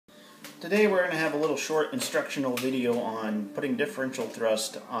Today we're going to have a little short instructional video on putting differential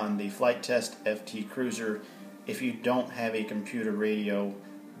thrust on the Flight Test FT Cruiser if you don't have a computer radio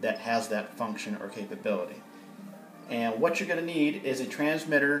that has that function or capability. And what you're going to need is a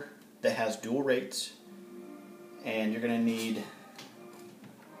transmitter that has dual rates, and you're going to need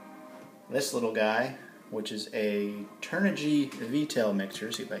this little guy, which is a Turnigy V-tail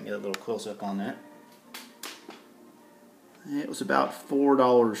mixer. See if I can get a little close-up on that. It was about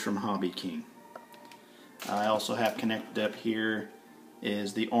 $4 from Hobby King. I also have connected up here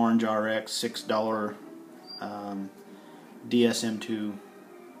is the Orange RX $6 DSM2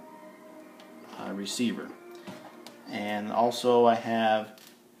 receiver. And also I have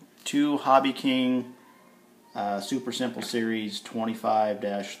two Hobby King Super Simple Series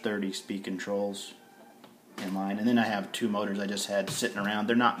 25-30 speed controls in mine. And then I have two motors I just had sitting around.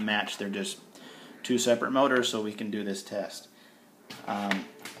 They're not matched, they're just two separate motors so we can do this test.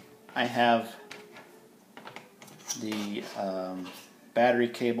 I have the battery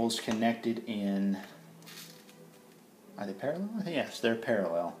cables connected in, are they parallel? Yes, they're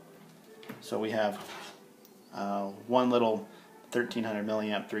parallel. So we have one little 1300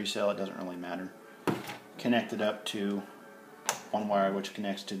 milliamp 3-cell, it doesn't really matter, connected up to one wire which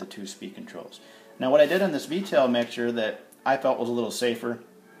connects to the two speed controls. Now what I did on this V-tail mixer that I felt was a little safer,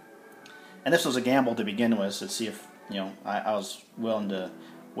 and this was a gamble to begin with, to see if, you know, I was willing to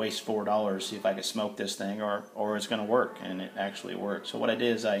waste $4 to see if I could smoke this thing or it's going to work, and it actually worked. So what I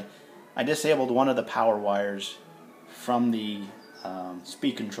did is I disabled one of the power wires from the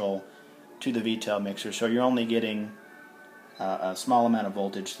speed control to the V-tail mixer, so you're only getting a small amount of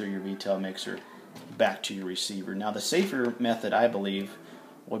voltage through your V-tail mixer back to your receiver. Now the safer method, I believe,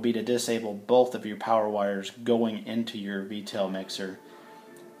 would be to disable both of your power wires going into your V-tail mixer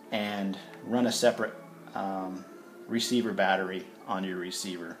and run a separate receiver battery on your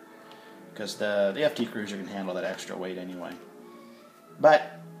receiver, because the FT Cruiser can handle that extra weight anyway.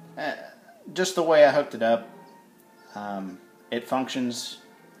 But just the way I hooked it up, it functions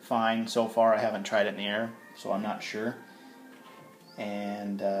fine so far. I haven't tried it in the air, so I'm not sure.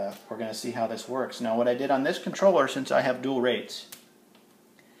 And we're going to see how this works. Now what I did on this controller, since I have dual rates,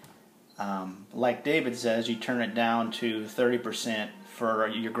 like David says, you turn it down to 30% for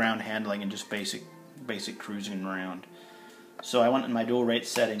your ground handling and just basic cruising around. So I went in my dual rate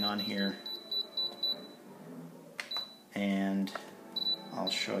setting on here, and I'll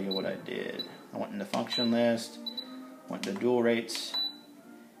show you what I did. I went into function list, went to dual rates,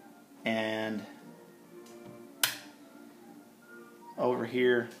 and over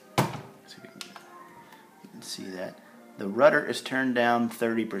here, see if you can see that, the rudder is turned down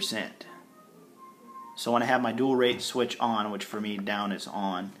 30%. So when I have my dual rate switch on, which for me down is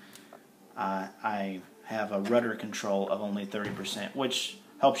on, I have a rudder control of only 30%, which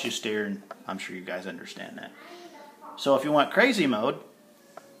helps you steer, and I'm sure you guys understand that. So if you want crazy mode,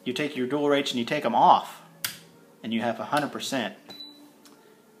 you take your dual rates and you take them off, and you have 100%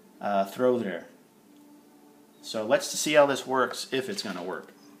 throw there. So let's see how this works, if it's going to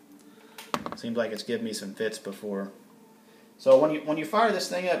work. Seems like it's given me some fits before. So when you fire this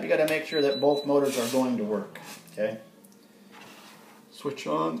thing up, you got to make sure that both motors are going to work. Okay. Switch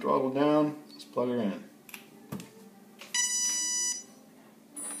on, throttle down. Let's plug her in.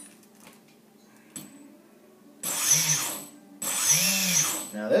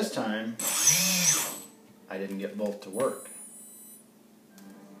 Now this time, I didn't get both to work.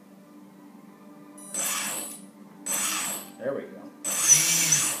 There we go.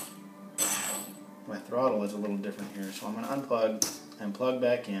 My throttle is a little different here, so I'm going to unplug and plug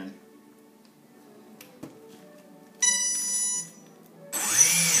back in.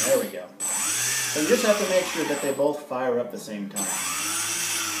 There we go. So you just have to make sure that they both fire up at the same time.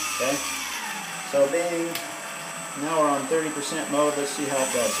 Okay? So now we're on 30% mode. Let's see how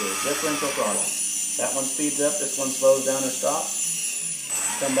it does here. Differential throttle. That one speeds up, this one slows down or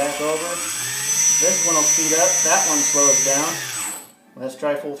stops. Come back over. This one will speed up, that one slows down. Let's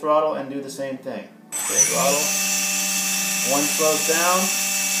try full throttle and do the same thing. Full throttle. One slows down,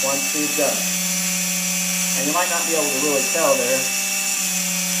 one speeds up. And you might not be able to really tell there.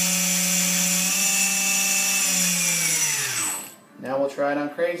 Now we'll try it on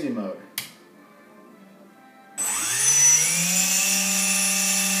crazy mode.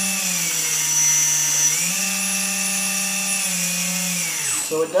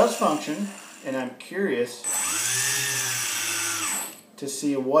 So it does function, and I'm curious to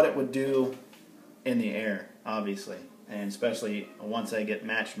see what it would do in the air, obviously, and especially once I get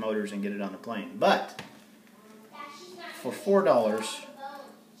matched motors and get it on the plane. But for $4,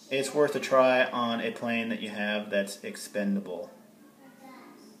 it's worth a try on a plane that you have that's expendable.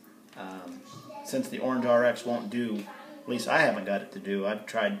 since the Orange RX won't do, at least I haven't got it to do, I've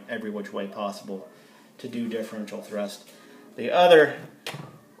tried every which way possible to do differential thrust. The other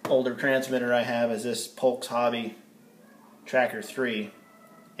older transmitter I have is this Polk's Hobby Tracker 3,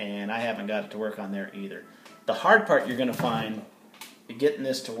 and I haven't got it to work on there either. The hard part you're going to find getting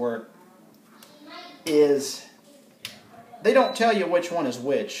this to work is they don't tell you which one is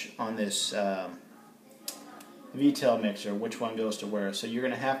which on this VTEL mixer, which one goes to where. So you're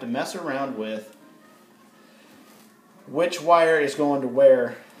going to have to mess around with which wire is going to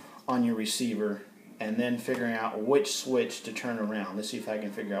where on your receiver, and then figuring out which switch to turn around. Let's see if I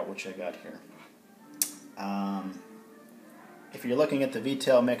can figure out which I got here. If you're looking at the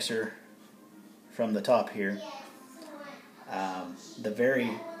VTEL mixer from the top here, the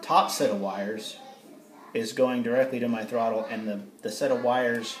very top set of wires is going directly to my throttle, and the set of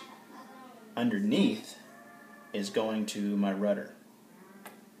wires underneath is going to my rudder.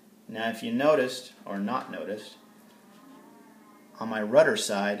 Now if you noticed, or not noticed, on my rudder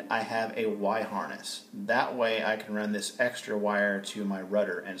side I have a Y harness. That way I can run this extra wire to my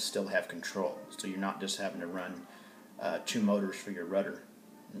rudder and still have control. So you're not just having to run 2 motors for your rudder.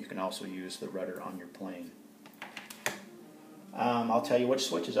 You can also use the rudder on your plane. I'll tell you which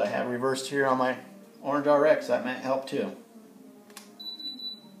switches I have reversed here on my Orange RX. That might help too.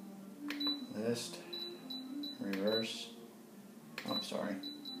 List, reverse. Oh, sorry.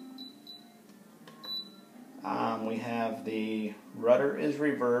 We have the rudder is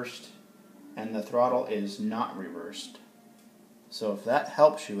reversed and the throttle is not reversed. So if that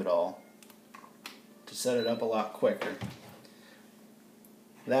helps you at all to set it up a lot quicker,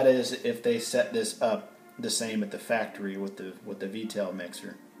 that is if they set this up the same at the factory with the VTEL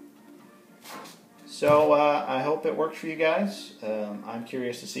mixer. So I hope it works for you guys. I'm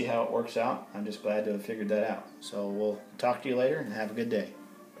curious to see how it works out. I'm just glad to have figured that out. So we'll talk to you later and have a good day.